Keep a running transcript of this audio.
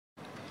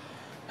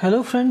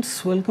Hello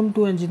friends, welcome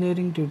to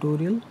engineering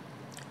tutorial.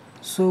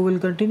 So we'll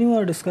continue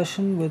our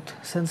discussion with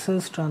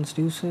sensors,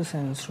 transducers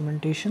and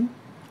instrumentation.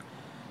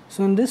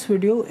 So in this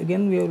video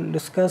again we will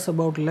discuss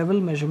about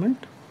level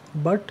measurement,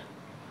 but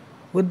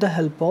with the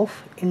help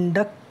of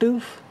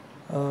inductive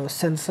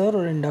sensor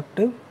or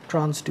inductive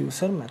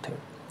transducer method.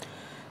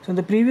 So in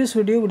the previous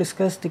video we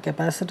discussed the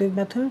capacitive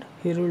method.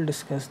 Here we will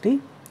discuss the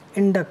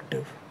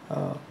inductive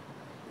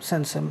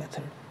sensor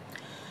method.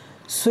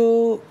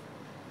 So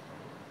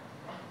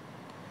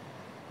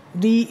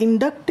the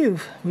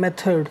inductive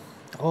method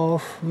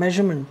of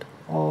measurement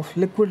of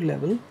liquid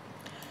level,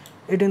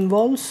 it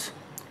involves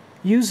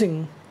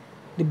using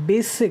the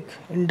basic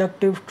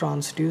inductive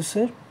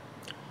transducer,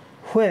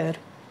 where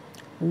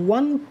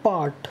one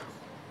part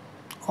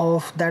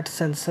of that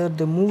sensor,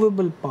 the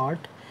movable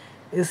part,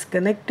 is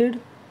connected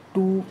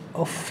to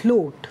a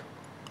float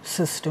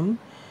system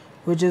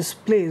which is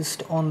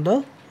placed on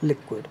the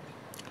liquid.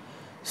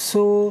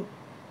 So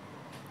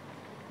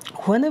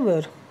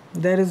whenever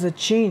there is a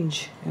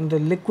change in the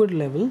liquid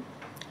level,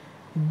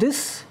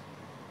 this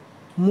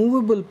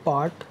movable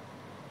part,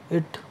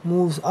 it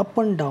moves up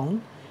and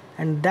down,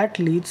 and that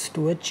leads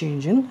to a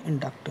change in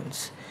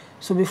inductance.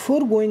 So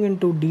before going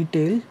into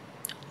detail,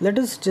 let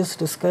us just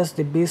discuss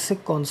the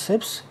basic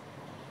concepts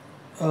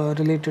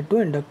related to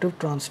inductive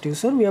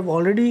transducer. We have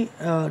already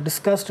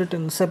discussed it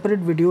in a separate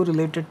video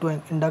related to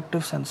an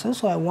inductive sensor,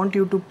 so I want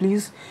you to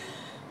please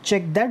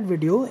check that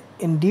video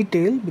in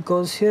detail,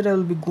 because here I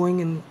will be going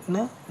in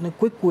a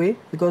quick way,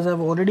 because I have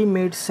already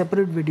made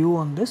separate video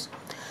on this.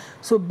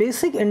 So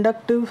basic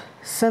inductive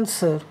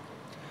sensor,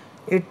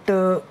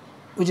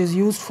 which is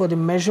used for the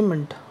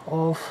measurement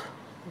of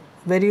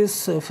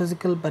various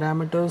physical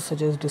parameters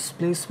such as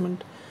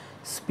displacement,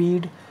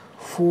 speed,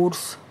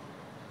 force,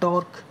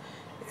 torque.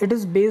 It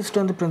is based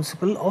on the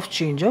principle of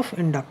change of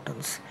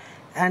inductance,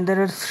 and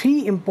there are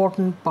three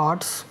important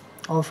parts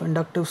of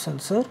inductive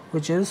sensor,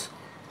 which is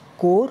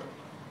core,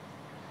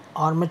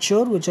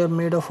 armature, which are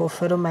made of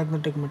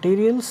ferromagnetic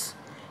materials,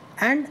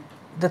 and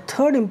the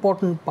third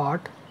important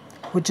part,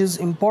 which is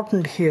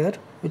important here,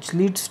 which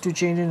leads to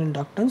change in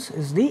inductance,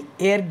 is the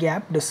air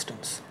gap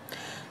distance.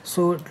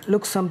 So it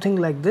looks something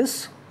like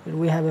this.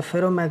 We have a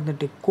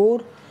ferromagnetic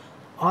core,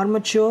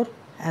 armature,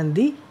 and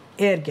the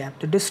air gap,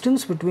 the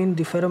distance between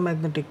the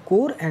ferromagnetic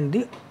core and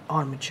the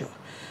armature.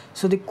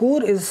 So the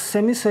core is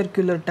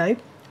semicircular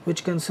type,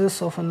 which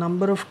consists of a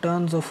number of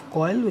turns of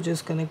coil which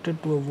is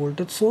connected to a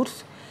voltage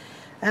source,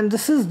 and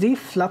this is the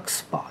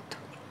flux path.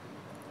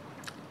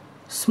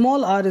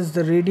 Small r is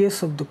the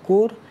radius of the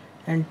core,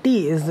 and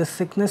t is the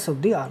thickness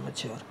of the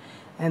armature,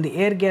 and the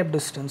air gap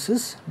distance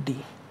is d.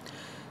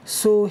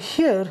 So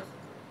here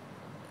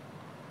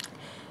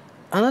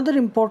another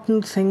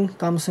important thing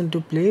comes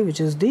into play, which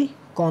is the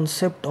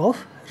concept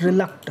of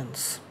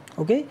reluctance,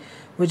 okay,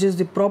 which is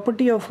the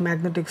property of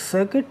magnetic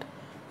circuit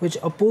which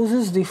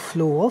opposes the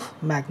flow of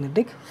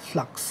magnetic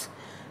flux.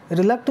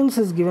 Reluctance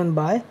is given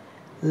by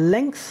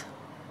length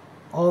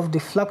of the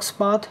flux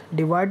path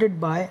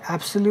divided by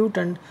absolute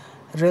and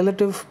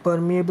relative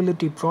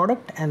permeability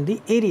product and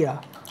the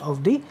area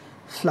of the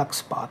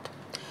flux path.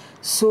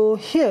 So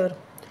here,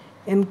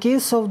 in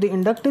case of the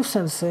inductive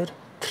sensor,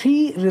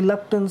 three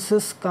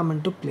reluctances come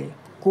into play: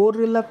 core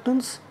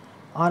reluctance,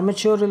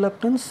 armature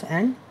reluctance,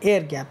 and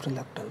air gap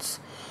reluctance.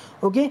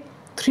 Okay,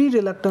 three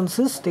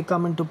reluctances, they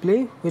come into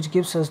play, which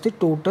gives us the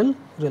total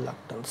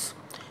reluctance.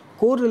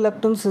 Core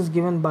reluctance is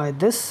given by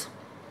this,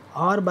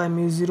 r by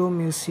mu 0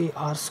 mu c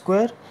r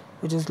square,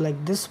 which is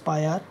like this,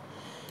 pi r.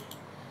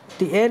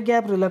 The air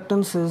gap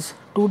reluctance is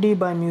 2d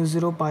by mu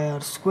 0 pi r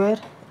square.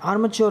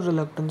 Armature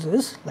reluctance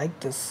is like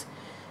this,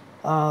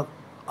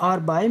 r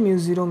by mu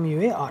 0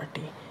 mu a rt.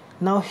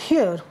 Now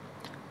here,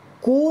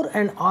 core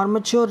and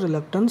armature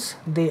reluctance,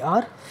 they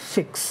are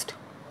fixed,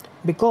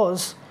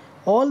 because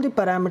all the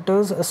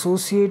parameters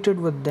associated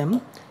with them,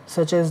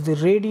 such as the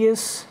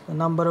radius, the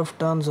number of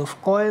turns of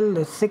coil,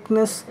 the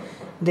thickness,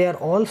 they are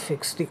all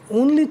fixed. The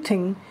only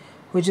thing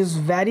which is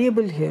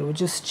variable here,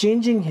 which is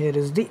changing here,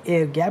 is the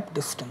air gap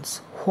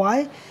distance.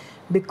 Why?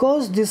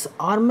 Because this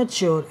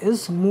armature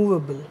is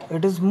movable,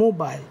 it is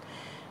mobile.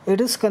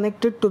 It is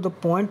connected to the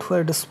point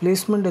where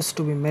displacement is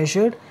to be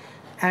measured,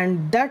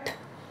 and that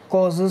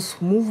causes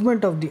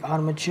movement of the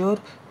armature,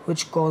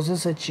 which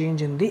causes a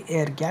change in the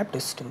air gap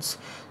distance.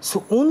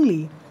 So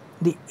only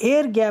the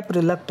air gap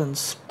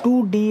reluctance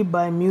 2d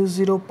by mu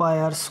 0 pi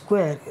r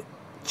square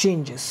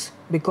changes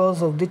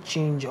because of the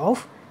change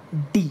of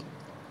d.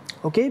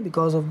 Okay,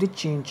 because of the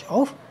change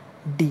of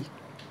d.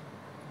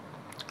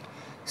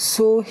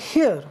 So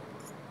here,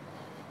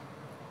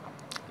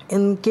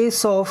 in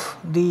case of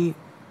the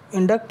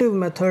inductive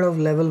method of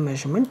level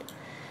measurement,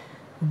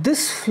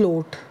 this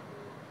float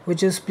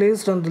which is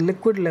placed on the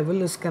liquid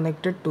level is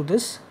connected to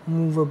this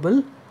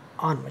movable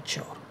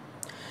armature,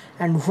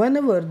 and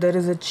whenever there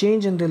is a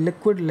change in the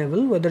liquid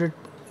level, whether it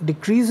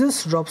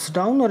decreases, drops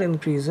down, or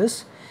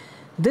increases,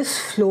 this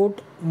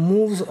float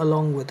moves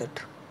along with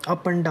it,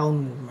 up and down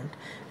movement,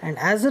 and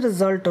as a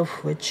result of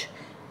which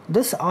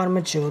this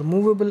armature,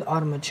 movable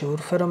armature,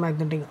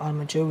 ferromagnetic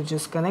armature, which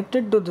is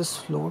connected to this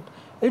float,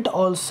 it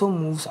also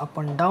moves up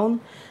and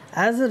down,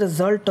 as a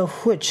result of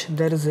which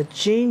there is a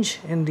change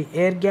in the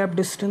air gap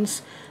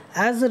distance,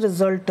 as a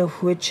result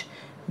of which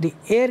the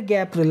air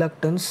gap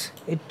reluctance,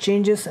 it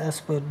changes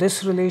as per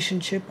this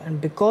relationship, and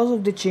because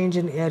of the change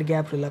in air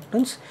gap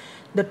reluctance,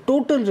 the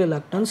total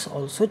reluctance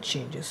also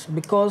changes,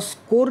 because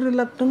core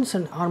reluctance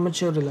and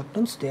armature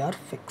reluctance, they are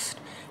fixed.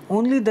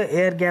 Only the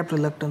air gap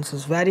reluctance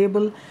is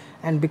variable,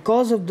 and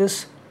because of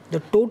this the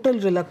total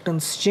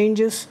reluctance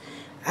changes,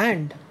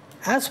 and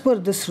as per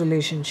this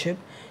relationship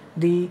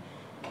the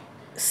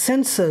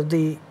sensor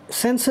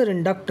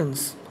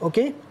inductance,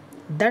 okay,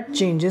 that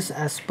changes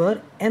as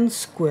per n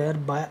square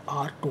by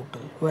r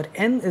total, where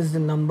n is the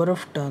number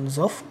of turns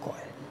of coil.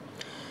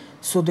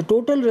 So the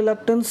total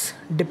reluctance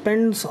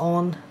depends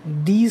on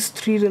these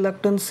three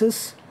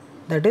reluctances,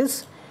 that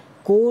is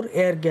core,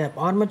 air gap,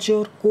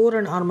 armature. Core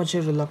and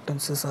armature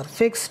reluctances are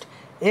fixed.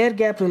 Air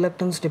gap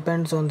reluctance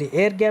depends on the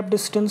air gap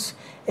distance.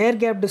 Air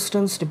gap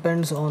distance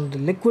depends on the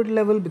liquid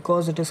level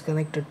because it is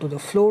connected to the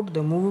float,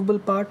 the movable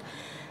part,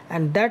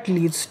 and that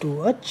leads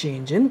to a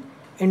change in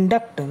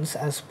inductance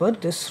as per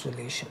this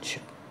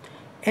relationship.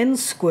 N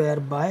square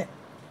by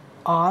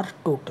R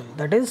total,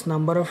 that is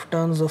number of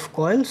turns of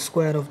coil,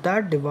 square of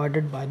that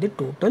divided by the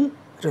total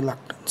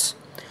reluctance.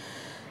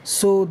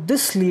 So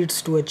this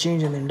leads to a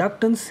change in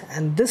inductance,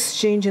 and this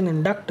change in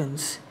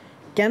inductance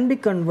can be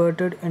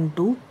converted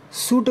into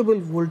suitable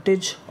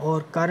voltage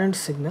or current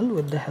signal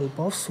with the help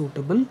of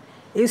suitable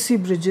AC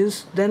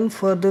bridges, then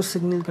further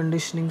signal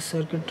conditioning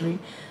circuitry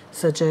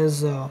such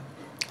as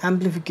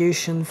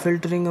amplification,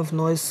 filtering of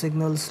noise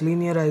signals,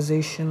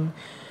 linearization,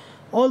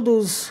 all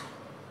those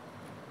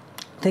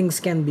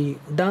things can be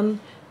done.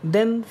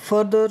 Then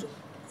further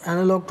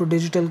analog to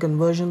digital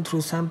conversion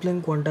through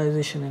sampling,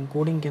 quantization and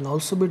coding can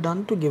also be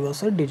done to give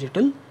us a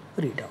digital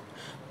readout.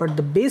 But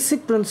the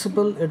basic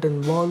principle, it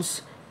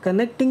involves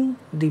connecting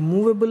the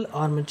movable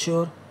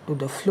armature to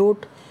the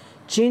float,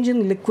 change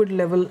in liquid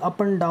level up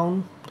and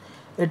down,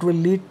 it will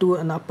lead to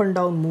an up and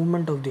down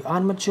movement of the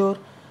armature.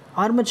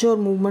 Armature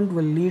movement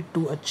will lead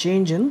to a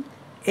change in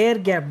air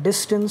gap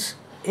distance.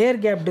 Air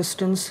gap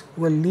distance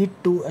will lead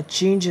to a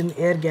change in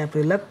air gap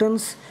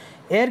reluctance.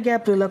 Air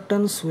gap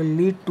reluctance will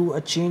lead to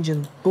a change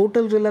in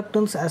total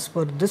reluctance as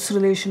per this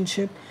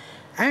relationship,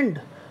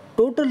 and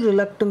total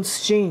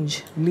reluctance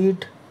change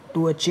lead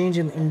to a change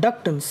in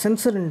inductance,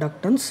 sensor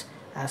inductance,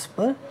 as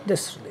per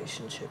this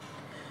relationship.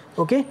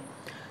 Okay,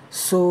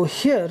 so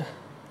here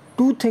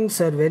two things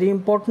are very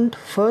important.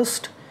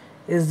 First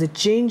is the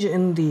change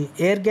in the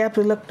air gap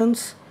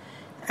reluctance,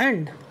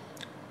 and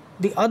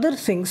the other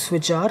things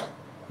which are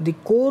the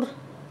core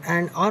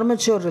and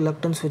armature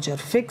reluctance, which are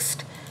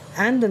fixed,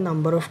 and the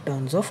number of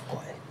turns of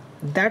coil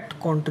that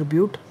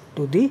contribute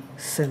to the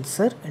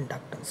sensor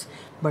inductance.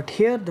 But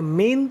here the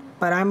main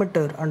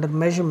parameter under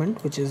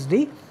measurement, which is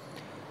the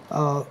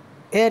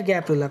air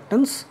gap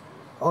reluctance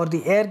or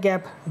the air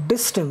gap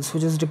distance,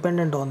 which is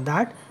dependent on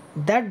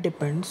that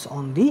depends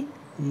on the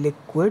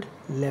liquid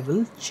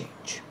level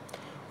change.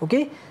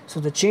 Okay, so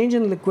the change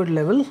in liquid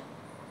level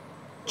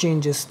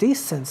changes the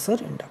sensor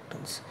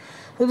inductance.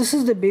 So this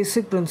is the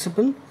basic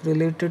principle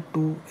related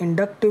to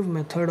inductive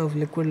method of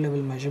liquid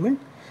level measurement.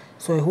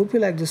 So I hope you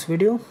like this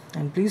video,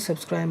 and please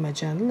subscribe my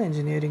channel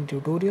Engineering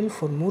Tutorial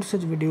for more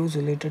such videos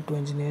related to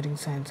engineering,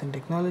 science and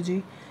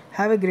technology.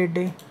 Have a great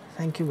day.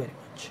 Thank you very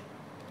much.